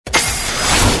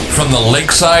from the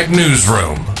Lakeside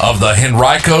Newsroom of the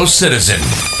Henrico Citizen,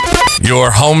 your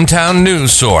hometown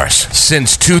news source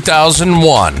since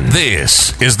 2001.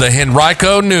 This is the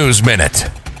Henrico News Minute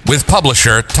with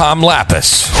publisher Tom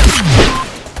Lapis.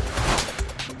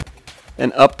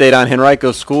 An update on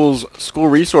Henrico Schools' School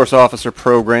Resource Officer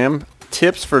Program.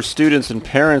 Tips for students and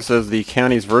parents as the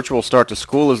county's virtual start to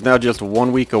school is now just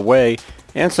 1 week away,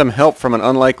 and some help from an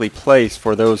unlikely place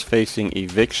for those facing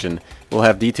eviction. We'll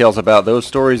have details about those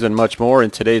stories and much more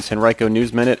in today's Henrico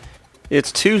News Minute. It's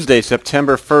Tuesday,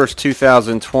 September 1st,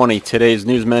 2020. Today's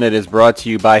News Minute is brought to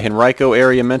you by Henrico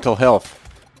Area Mental Health.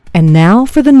 And now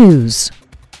for the news.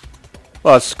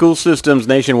 Well, school systems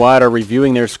nationwide are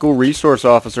reviewing their school resource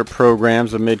officer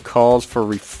programs amid calls for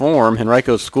reform.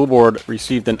 Henrico's school board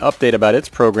received an update about its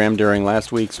program during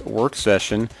last week's work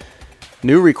session.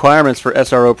 New requirements for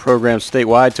SRO programs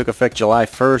statewide took effect July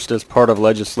 1st as part of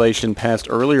legislation passed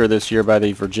earlier this year by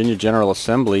the Virginia General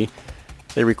Assembly.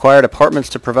 They require departments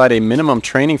to provide a minimum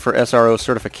training for SRO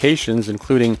certifications,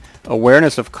 including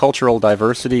awareness of cultural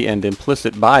diversity and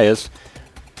implicit bias,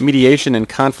 mediation and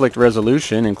conflict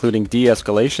resolution, including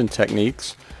de-escalation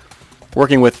techniques,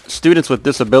 working with students with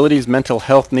disabilities, mental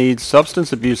health needs,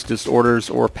 substance abuse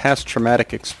disorders, or past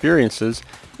traumatic experiences,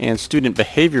 and student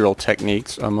behavioral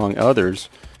techniques, among others.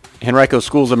 Henrico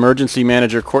Schools Emergency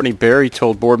Manager Courtney Berry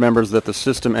told board members that the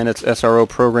system and its SRO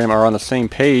program are on the same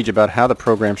page about how the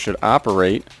program should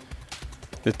operate.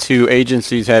 The two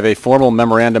agencies have a formal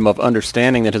memorandum of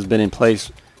understanding that has been in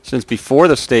place since before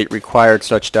the state required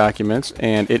such documents,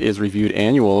 and it is reviewed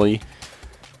annually.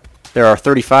 There are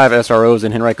 35 SROs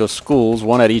in Henrico schools,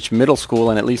 one at each middle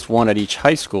school and at least one at each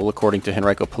high school, according to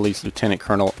Henrico Police Lieutenant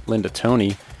Colonel Linda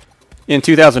Toney. In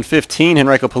 2015,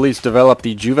 Henrico Police developed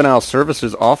the Juvenile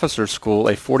Services Officer School,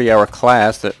 a 40-hour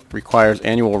class that requires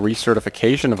annual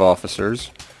recertification of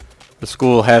officers. The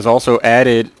school has also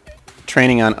added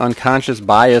training on unconscious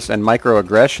bias and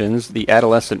microaggressions, the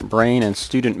adolescent brain and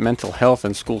student mental health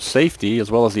and school safety, as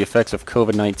well as the effects of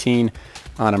COVID-19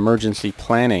 on emergency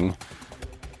planning.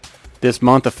 This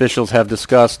month, officials have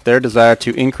discussed their desire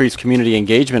to increase community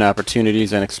engagement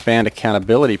opportunities and expand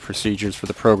accountability procedures for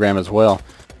the program as well.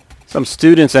 Some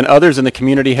students and others in the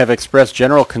community have expressed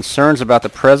general concerns about the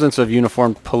presence of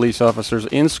uniformed police officers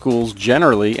in schools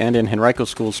generally and in Henrico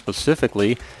schools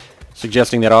specifically,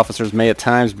 suggesting that officers may at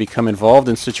times become involved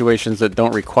in situations that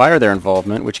don't require their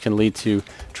involvement, which can lead to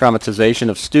traumatization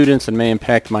of students and may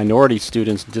impact minority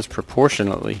students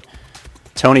disproportionately.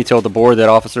 Toney told the board that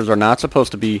officers are not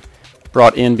supposed to be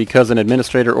brought in because an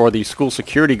administrator or the school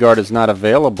security guard is not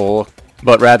available,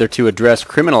 but rather to address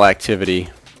criminal activity.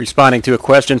 Responding to a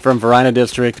question from Varina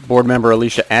District Board Member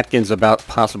Alicia Atkins about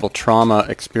possible trauma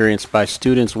experienced by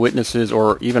students, witnesses,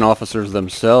 or even officers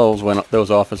themselves when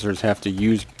those officers have to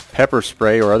use pepper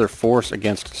spray or other force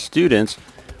against students,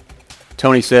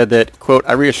 Toney said that, quote,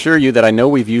 "I reassure you that I know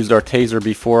we've used our taser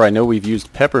before, I know we've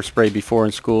used pepper spray before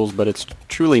in schools, but it's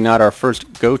truly not our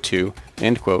first go-to,"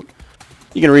 end quote.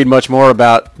 You can read much more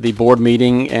about the board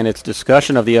meeting and its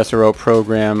discussion of the SRO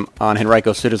program on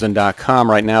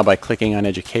henricocitizen.com right now by clicking on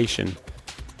Education.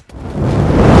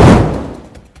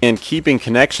 And keeping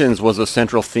connections was a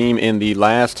central theme in the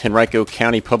last Henrico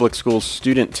County Public Schools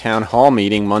Student Town Hall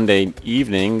meeting Monday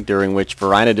evening, during which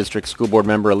Varina District School Board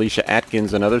Member Alicia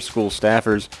Atkins and other school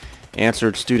staffers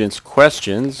answered students'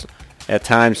 questions. At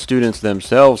times, students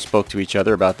themselves spoke to each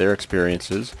other about their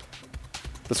experiences.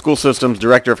 The school system's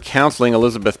Director of Counseling,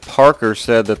 Elizabeth Parker,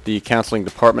 said that the counseling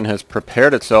department has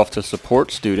prepared itself to support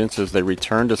students as they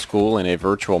return to school in a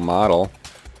virtual model.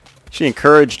 She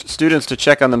encouraged students to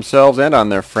check on themselves and on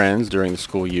their friends during the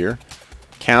school year.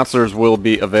 Counselors will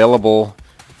be available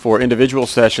for individual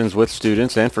sessions with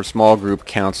students and for small group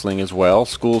counseling as well.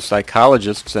 School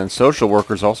psychologists and social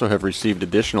workers also have received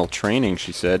additional training,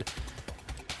 she said.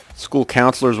 School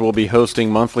counselors will be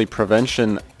hosting monthly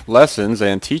prevention lessons,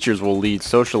 and teachers will lead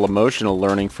social-emotional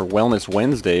learning for Wellness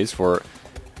Wednesdays for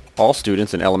all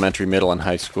students in elementary, middle, and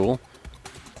high school.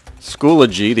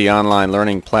 Schoology, the online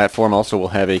learning platform, also will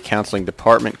have a counseling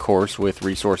department course with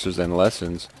resources and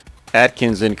lessons.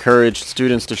 Atkins encouraged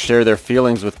students to share their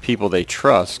feelings with people they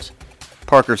trust.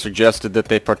 Parker suggested that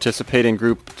they participate in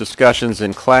group discussions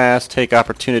in class, take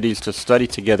opportunities to study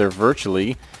together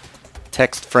virtually,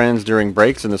 text friends during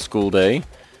breaks in the school day,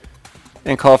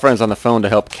 and call friends on the phone to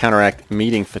help counteract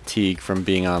meeting fatigue from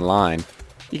being online.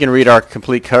 You can read our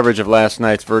complete coverage of last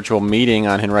night's virtual meeting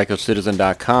on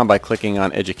henricocitizen.com by clicking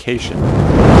on Education.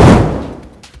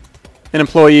 An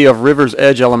employee of Rivers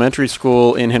Edge Elementary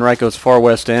School in Henrico's Far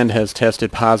West End has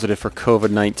tested positive for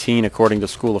COVID-19, according to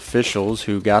school officials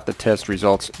who got the test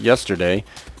results yesterday.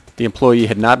 The employee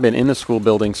had not been in the school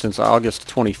building since August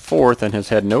 24th and has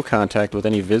had no contact with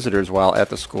any visitors while at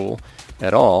the school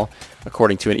at all,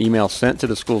 according to an email sent to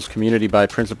the school's community by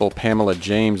Principal Pamela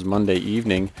James Monday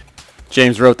evening.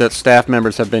 James wrote that staff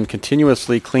members have been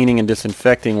continuously cleaning and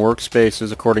disinfecting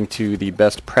workspaces according to the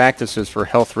best practices for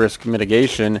health risk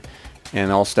mitigation,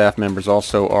 and all staff members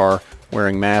also are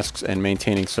wearing masks and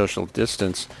maintaining social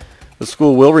distance. The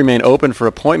school will remain open for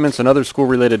appointments and other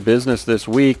school-related business this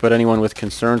week, but anyone with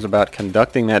concerns about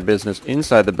conducting that business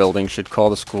inside the building should call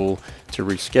the school to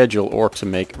reschedule or to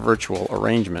make virtual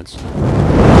arrangements.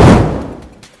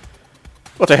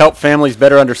 Well, to help families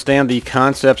better understand the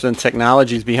concepts and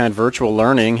technologies behind virtual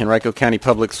learning, Henrico County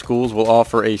Public Schools will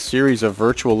offer a series of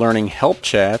virtual learning help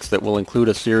chats that will include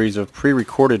a series of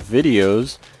pre-recorded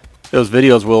videos. Those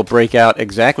videos will break out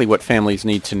exactly what families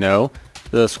need to know.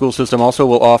 The school system also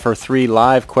will offer 3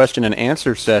 live question and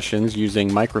answer sessions using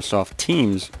Microsoft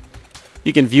Teams.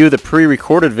 You can view the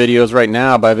pre-recorded videos right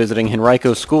now by visiting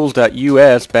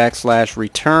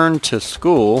henricoschools.us/return to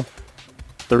school.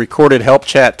 The recorded help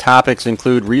chat topics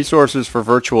include resources for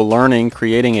virtual learning,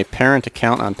 creating a parent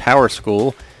account on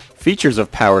PowerSchool, features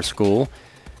of PowerSchool,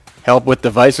 help with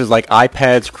devices like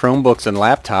iPads, Chromebooks, and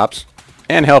laptops,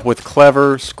 and help with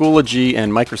Clever, Schoology,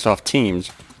 and Microsoft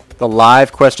Teams. The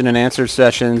live question and answer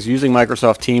sessions using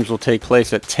Microsoft Teams will take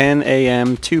place at 10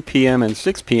 a.m., 2 p.m., and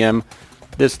 6 p.m.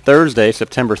 this Thursday,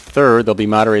 September 3rd. They'll be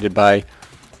moderated by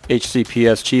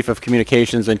HCPS Chief of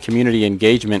Communications and Community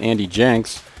Engagement, Andy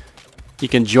Jenks. You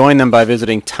can join them by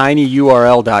visiting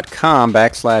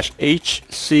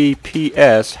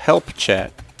tinyurl.com/HCPS help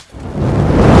chat.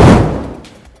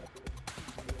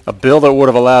 A bill that would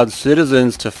have allowed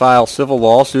citizens to file civil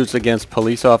lawsuits against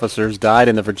police officers died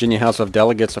in the Virginia House of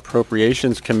Delegates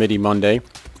Appropriations Committee Monday.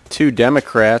 2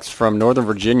 Democrats from Northern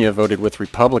Virginia voted with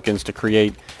Republicans to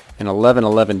create an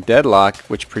 11-11 deadlock,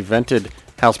 which prevented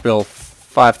House Bill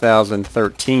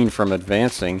 5013 from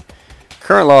advancing.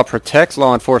 Current law protects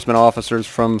law enforcement officers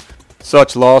from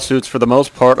such lawsuits for the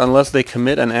most part unless they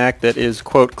commit an act that is,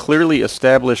 quote, clearly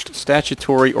established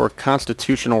statutory or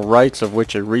constitutional rights of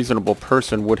which a reasonable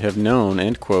person would have known,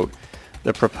 end quote.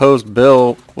 The proposed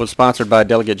bill was sponsored by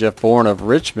Delegate Jeff Bourne of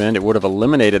Richmond. It would have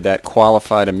eliminated that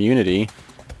qualified immunity.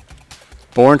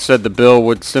 Bourne said the bill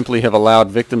would simply have allowed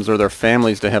victims or their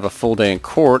families to have a full day in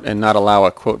court and not allow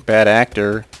a, quote, bad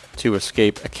actor to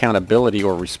escape accountability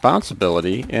or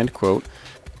responsibility, end quote.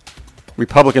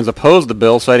 Republicans opposed the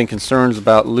bill, citing concerns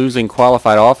about losing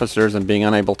qualified officers and being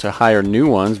unable to hire new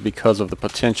ones because of the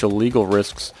potential legal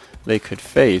risks they could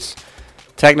face.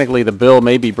 Technically, the bill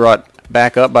may be brought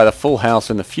back up by the full House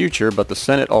in the future, but the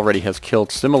Senate already has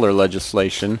killed similar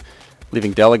legislation,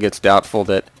 leaving delegates doubtful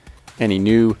that any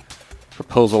new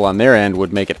proposal on their end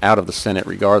would make it out of the Senate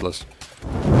regardless.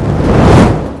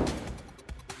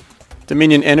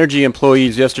 Dominion Energy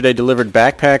employees yesterday delivered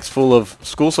backpacks full of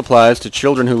school supplies to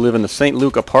children who live in the St.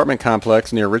 Luke apartment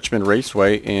complex near Richmond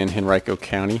Raceway in Henrico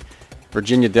County.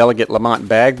 Virginia Delegate Lamont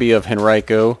Bagby of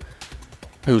Henrico,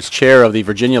 who's chair of the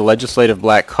Virginia Legislative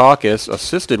Black Caucus,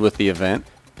 assisted with the event.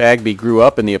 Bagby grew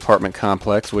up in the apartment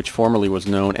complex, which formerly was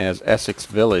known as Essex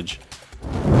Village.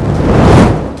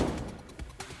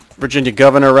 Virginia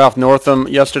Governor Ralph Northam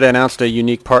yesterday announced a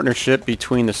unique partnership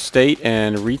between the state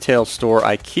and retail store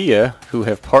IKEA, who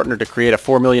have partnered to create a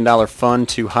 $4 million fund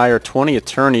to hire 20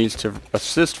 attorneys to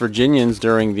assist Virginians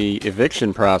during the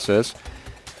eviction process.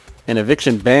 An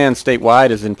eviction ban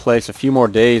statewide is in place a few more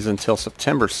days until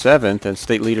September 7th, and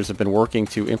state leaders have been working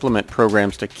to implement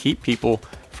programs to keep people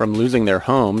from losing their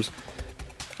homes.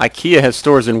 IKEA has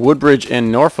stores in Woodbridge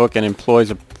and Norfolk and employs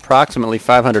approximately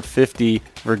 550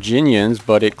 Virginians,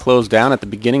 but it closed down at the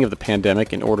beginning of the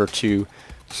pandemic in order to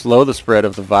slow the spread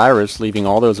of the virus, leaving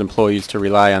all those employees to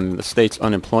rely on the state's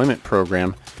unemployment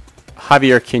program.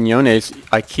 Javier Quinones,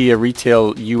 IKEA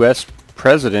Retail U.S.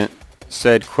 president,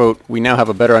 said, quote, "We now have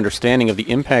a better understanding of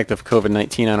the impact of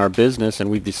COVID-19 on our business,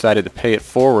 and we've decided to pay it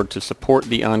forward to support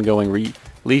the ongoing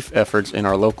relief efforts in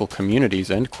our local communities,"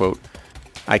 end quote.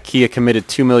 IKEA committed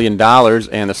 $2 million,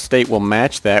 and the state will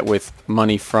match that with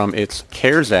money from its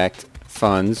CARES Act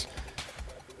funds.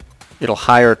 It'll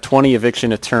hire 20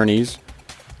 eviction attorneys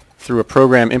through a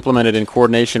program implemented in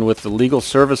coordination with the Legal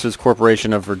Services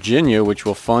Corporation of Virginia, which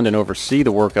will fund and oversee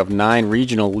the work of 9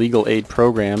 regional legal aid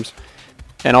programs,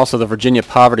 and also the Virginia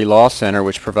Poverty Law Center,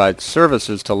 which provides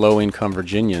services to low-income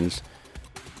Virginians.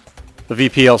 The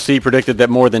VPLC predicted that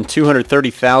more than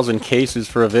 230,000 cases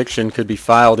for eviction could be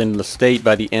filed in the state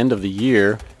by the end of the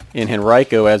year. In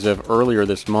Henrico, as of earlier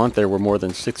this month, there were more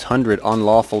than 600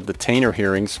 unlawful detainer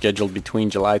hearings scheduled between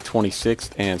July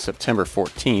 26th and September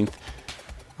 14th.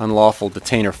 Unlawful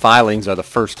detainer filings are the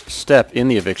first step in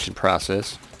the eviction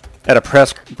process. At a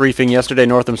press briefing yesterday,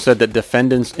 Northam said that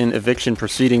defendants in eviction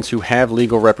proceedings who have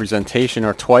legal representation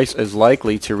are twice as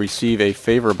likely to receive a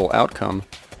favorable outcome.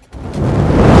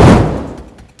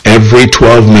 Every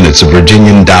 12 minutes, a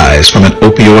Virginian dies from an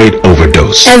opioid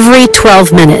overdose. Every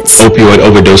 12 minutes. Opioid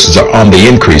overdoses are on the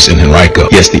increase in Henrico.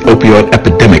 Yes, the opioid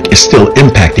epidemic is still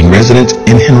impacting residents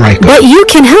in Henrico. But you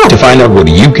can help. To find out what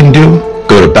you can do,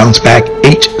 go to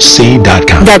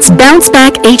BounceBackHC.com. That's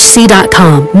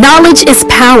BounceBackHC.com. Knowledge is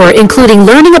power, including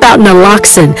learning about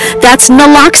naloxone. That's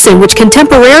naloxone, which can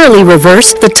temporarily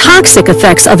reverse the toxic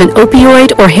effects of an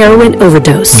opioid or heroin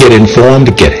overdose. Get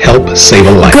informed, get help, save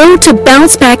a life. Go to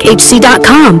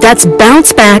BounceBackHC.com. That's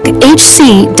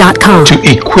BounceBackHC.com. To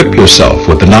equip yourself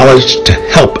with the knowledge to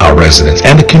help our residents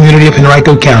and the community of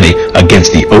Henrico County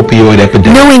against the opioid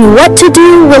epidemic. Knowing what to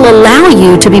do will allow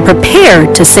you to be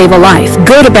prepared to save a life.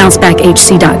 Go to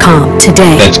BounceBackHC.com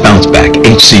today. That's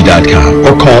BounceBackHC.com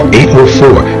or call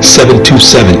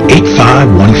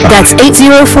 804-727-8515. That's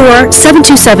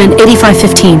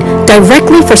 804-727-8515,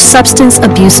 directly for substance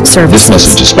abuse services. This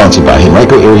message is sponsored by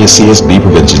Henrico Area CSB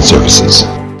Prevention Services.